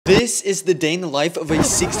This is the day in the life of a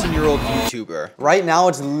 16-year-old YouTuber. Right now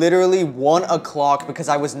it's literally 1 o'clock because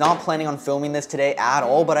I was not planning on filming this today at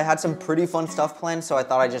all, but I had some pretty fun stuff planned, so I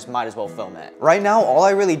thought I just might as well film it. Right now, all I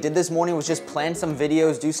really did this morning was just plan some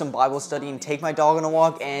videos, do some Bible study, and take my dog on a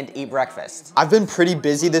walk and eat breakfast. I've been pretty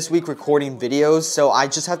busy this week recording videos, so I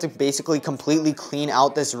just have to basically completely clean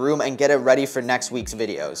out this room and get it ready for next week's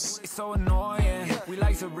videos. It's so annoying, we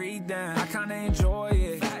like to read them, I kinda enjoy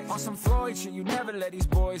it. On some Freud shit, you never let these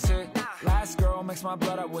boys hit. Last girl mixed my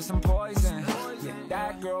blood up with some poison. Yeah,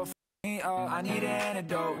 that girl f me up. I need an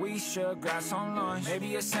antidote. We should grab some lunch,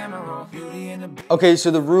 maybe a samurai. Beauty in the. Okay, so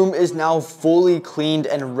the room is now fully cleaned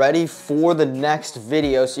and ready for the next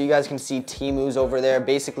video. So you guys can see Timu's over there.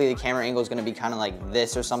 Basically, the camera angle is gonna be kind of like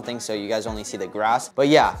this or something, so you guys only see the grass. But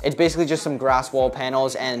yeah, it's basically just some grass wall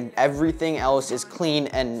panels and everything else is clean,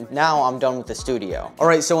 and now I'm done with the studio. All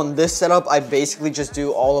right, so in this setup, I basically just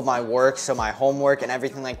do all of my work, so my homework and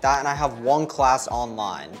everything like that, and I have one class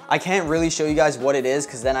online. I can't really show you guys what it is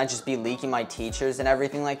because then I'd just be leaking my teachers and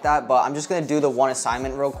everything like that, but I'm just gonna do the one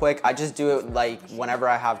assignment real quick. I just do it like whenever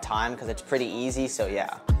I have time because it's pretty easy, so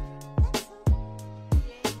yeah.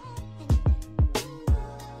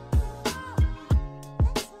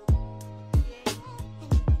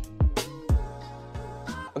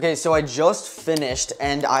 Okay, so I just finished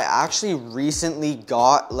and I actually recently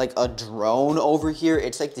got like a drone over here.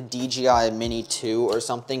 It's like the DJI Mini 2 or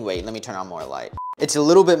something. Wait, let me turn on more light. It's a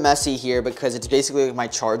little bit messy here because it's basically like my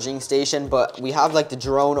charging station, but we have like the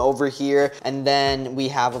drone over here, and then we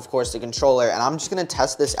have, of course, the controller, and I'm just gonna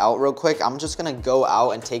test this out real quick. I'm just gonna go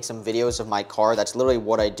out and take some videos of my car. That's literally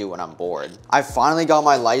what I do when I'm bored. I finally got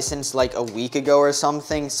my license like a week ago or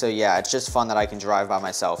something, so yeah, it's just fun that I can drive by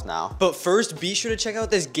myself now. But first, be sure to check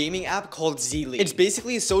out this gaming app called Z-League. It's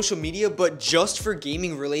basically a social media, but just for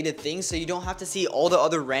gaming related things, so you don't have to see all the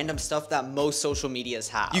other random stuff that most social medias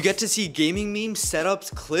have. You get to see gaming memes,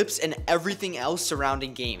 setups, clips, and everything else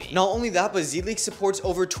surrounding gaming. Not only that, but Z-League supports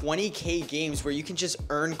over 20k games where you can just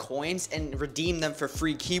earn coins and redeem them for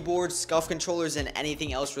free keyboards, SCUF controllers, and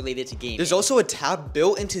anything else related to gaming. There's also a tab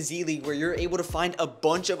built into Z-League where you're able to find a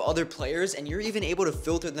bunch of other players, and you're even able to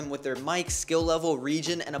filter them with their mic, skill level,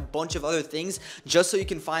 region, and a bunch of other things just so you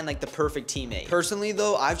can find like the perfect teammate. Personally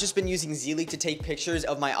though, I've just been using Z-League to take pictures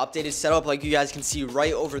of my updated setup like you guys can see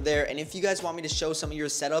right over there, and if you guys want me to show some of your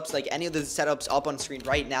setups, like any of the setups up on screen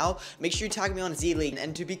right now, make sure you tag me on Z-League.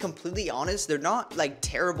 And to be completely honest, they're not like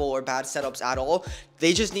terrible or bad setups at all.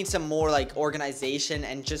 They just need some more like organization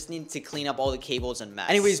and just need to clean up all the cables and mess.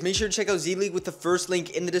 Anyways, make sure to check out Z-League with the first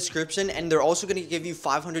link in the description, and they're also going to give you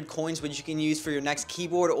 500 coins which you can use for your next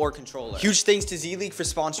keyboard or controller. Huge thanks to Z-League for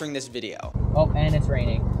sponsoring this video. Oh, and it's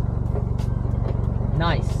raining.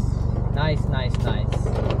 Nice. Nice, nice, nice.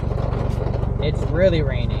 It's really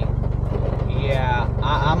raining. Yeah,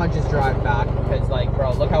 I'm gonna just drive back because, like,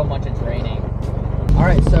 bro, look how much it's raining. All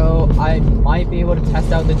right, so I might be able to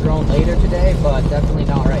test out the drone later today, but definitely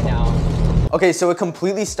not right now. Okay, so it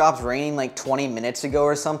completely stopped raining like 20 minutes ago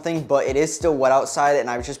or something, but it is still wet outside, and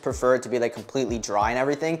I just prefer it to be like completely dry and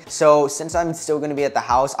everything. So since I'm still gonna be at the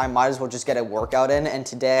house, I might as well just get a workout in, and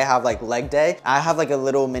today I have like leg day. I have like a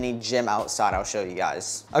little mini gym outside. I'll show you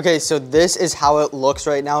guys. Okay, so this is how it looks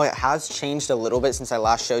right now. It has changed a little bit since I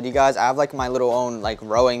last showed you guys. I have like my little own like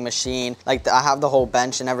rowing machine. Like I have the whole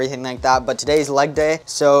bench and everything like that, but today's leg day.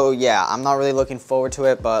 So yeah, I'm not really looking forward to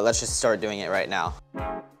it, but let's just start doing it right now.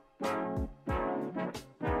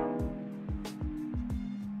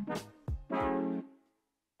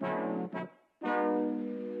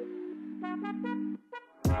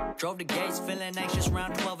 Drove the gates, feeling anxious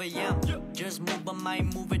around 12 a.m. Just move, but might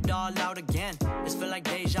move it all out again. This feel like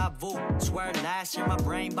deja vu. Swear last year my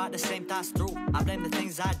brain bought the same thoughts through. I blame the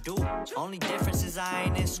things I do. Only difference is I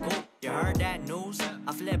ain't in school. You heard that news?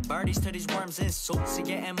 I flip birdies to these worms in suits. See,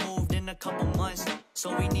 getting moved in a couple months.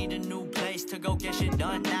 So we need a new place to go get shit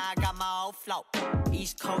done. Now I got my old float.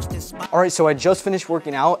 East Coast and spot. All right, so I just finished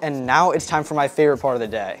working out, and now it's time for my favorite part of the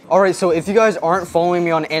day. All right, so if you guys aren't following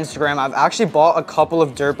me on Instagram, I've actually bought a couple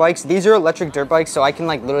of dirt bikes. These are electric dirt bikes, so I can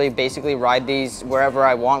like literally basically ride these wherever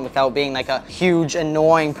I want without being like a huge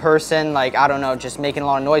annoying person, like I don't know, just making a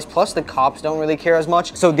lot of noise. Plus the cops don't really care as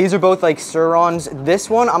much. So these are both like Surons. This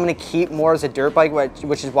one I'm gonna keep more as a dirt bike,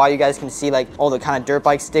 which is why you guys can see like all the kind of dirt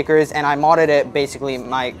bike stickers. And I modded it basically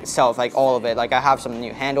myself, like all of it. Like I have some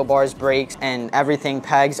new handlebars, brakes, and everything,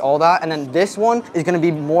 pegs, all that. And then this one is gonna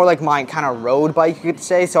be more like my kind of road bike, you could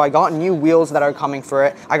say. So I got new wheels that are coming for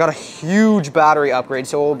it. I got a huge battery upgrade,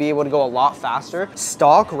 so we'll be able to go a lot faster.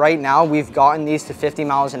 Stock right now, we've gotten these to 50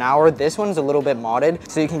 miles an hour. This one's a little bit modded,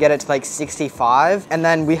 so you can get it to like 65. And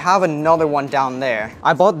then we have another one down there.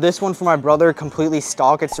 I bought this one for my brother completely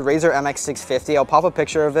stock. It's the Razor MX650. I'll pop a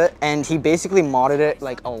picture of it. And he basically modded it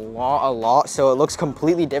like a lot. So it looks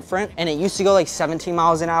completely different. And it used to go like 17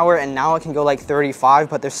 miles an hour, and now it can go like 35,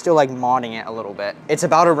 but they're still like modding it a little bit. It's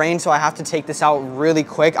about to rain, so I have to take this out really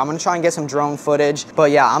quick. I'm gonna try and get some drone footage,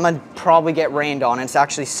 but yeah, I'm gonna probably get rained on. It's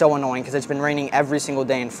actually so annoying because it's been raining every single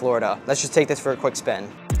day in Florida. Let's just take this for a quick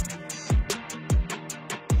spin.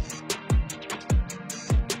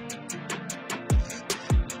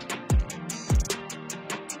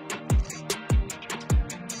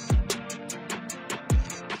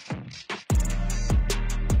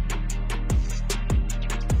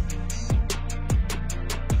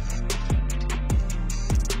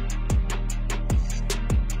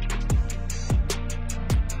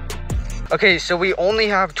 Okay, so we only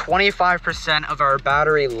have 25% of our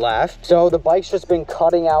battery left. So the bike's just been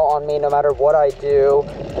cutting out on me no matter what I do.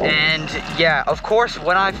 And yeah, of course,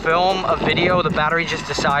 when I film a video, the battery just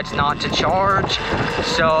decides not to charge.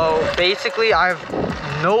 So basically I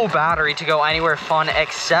have no battery to go anywhere fun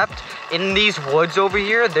except in these woods over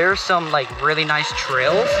here. There's some like really nice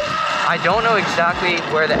trails. I don't know exactly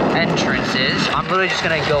where the entrance is. I'm literally just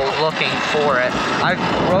gonna go looking for it. I've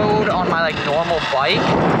rode on my like normal bike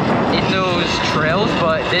in those trails,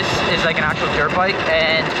 but this is like an actual dirt bike,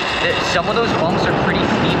 and some of those bumps are pretty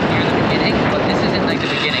steep near the beginning, but this isn't like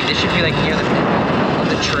the beginning. This should be like near the middle of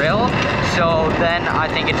the trail. So then I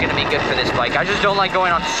think it's gonna be good for this bike. I just don't like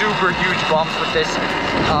going on super huge bumps with this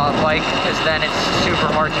bike, because then it's super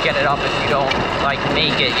hard to get it up if you don't like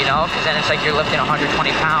make it, you know? Because then it's like you're lifting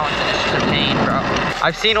 120 pounds and it's just a pain, bro.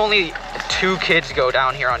 I've seen only 2 kids go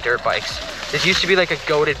down here on dirt bikes. This used to be like a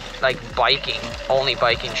goated like only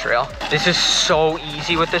biking trail. This is so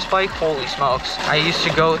easy with this bike, holy smokes. I used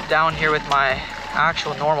to go down here with my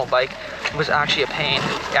actual normal bike. It was actually a pain.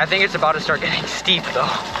 Yeah, I think it's about to start getting steep though.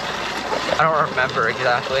 I don't remember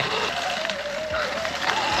exactly.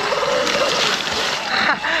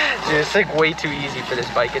 Dude, it's like way too easy for this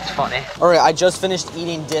bike. It's funny. All right, I just finished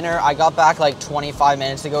eating dinner. I got back like 25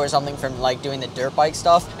 minutes ago or something from like doing the dirt bike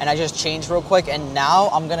stuff, and I just changed real quick, and now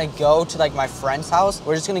I'm gonna go to like my friend's house.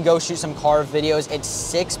 We're just gonna go shoot some car videos. It's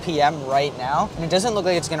 6 p.m. right now, and it doesn't look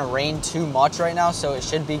like it's gonna rain too much right now, so it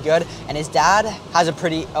should be good. And his dad has a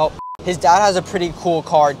pretty, his dad has a pretty cool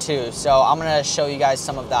car too, so I'm gonna show you guys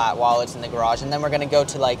some of that while it's in the garage. And then we're gonna go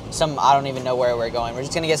to like some, I don't even know where we're going. We're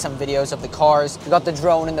just gonna get some videos of the cars. We got the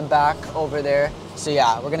drone in the back over there. So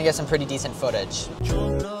yeah, we're gonna get some pretty decent footage.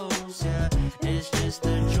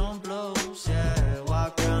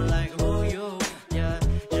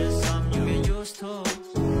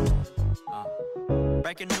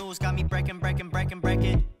 Breaking news got me breaking.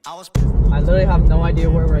 I literally have no idea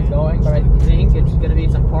where we're going, but I think it's gonna be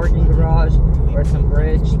some parking garage or some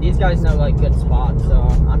bridge. These guys know like good spots, so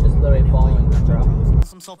I'm just literally following them, bro.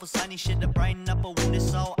 Some soulful sunny shit to brighten up a wounded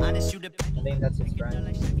soul. Honest, you depend. I think that's his friend. Oh,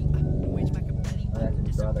 that's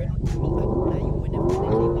his brother.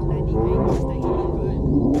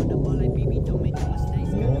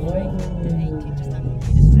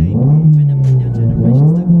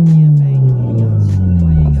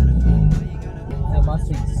 That must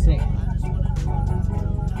be sick.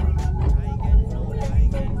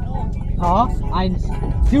 Huh?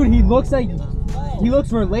 Dude, he looks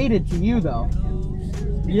related to you though.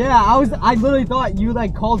 Yeah, I literally thought you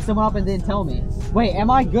like called someone up and didn't tell me. Wait, am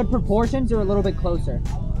I good proportions or a little bit closer?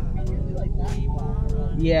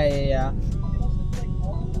 Yeah.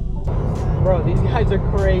 Bro, these guys are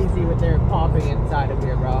crazy with their popping inside of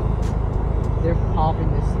here, bro. They're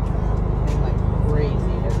popping this thing like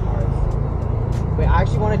crazy, their cars. Wait, I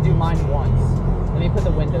actually want to do mine once. Let me put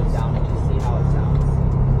the windows down and just see how it sounds.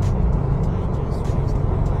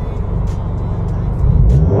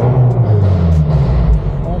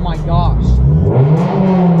 Oh my gosh.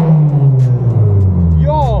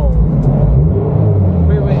 Yo!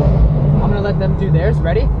 Wait. I'm gonna let them do theirs.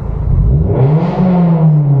 Ready?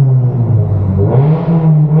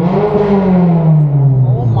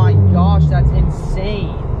 Oh my gosh, that's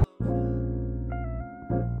insane.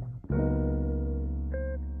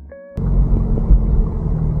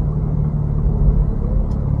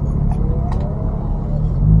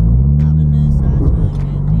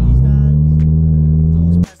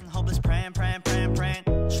 Hopeless praying.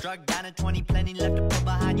 Struck down of 20, plenty left to put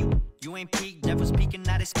behind you. You ain't peaked, never speaking,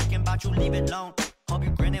 now they speaking about you, leave it alone. Hope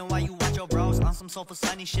you grinning while you watch your bros on some sofa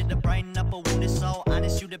sunny shit to brighten up a wounded soul.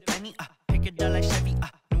 Honest, you the penny, pick it up like Chevy,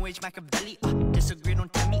 New Age Machiavelli, disagree,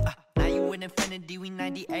 don't tell me, now you in infinity, we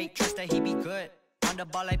 98, trust that he be good. On the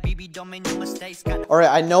ball like BB, don't make no mistakes. All right,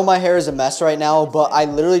 I know my hair is a mess right now, but I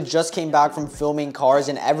literally just came back from filming cars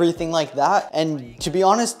and everything like that. And to be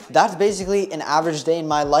honest, that's basically an average day in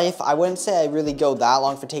my life. I wouldn't say I really go that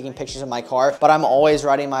long for taking pictures of my car, but I'm always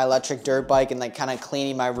riding my electric dirt bike and like kind of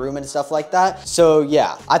cleaning my room and stuff like that. So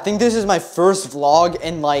yeah, I think this is my first vlog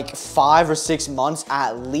in like 5 or 6 months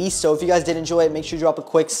at least. So if you guys did enjoy it, make sure you drop a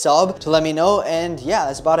quick sub to let me know. And yeah,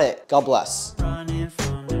 that's about it. God bless.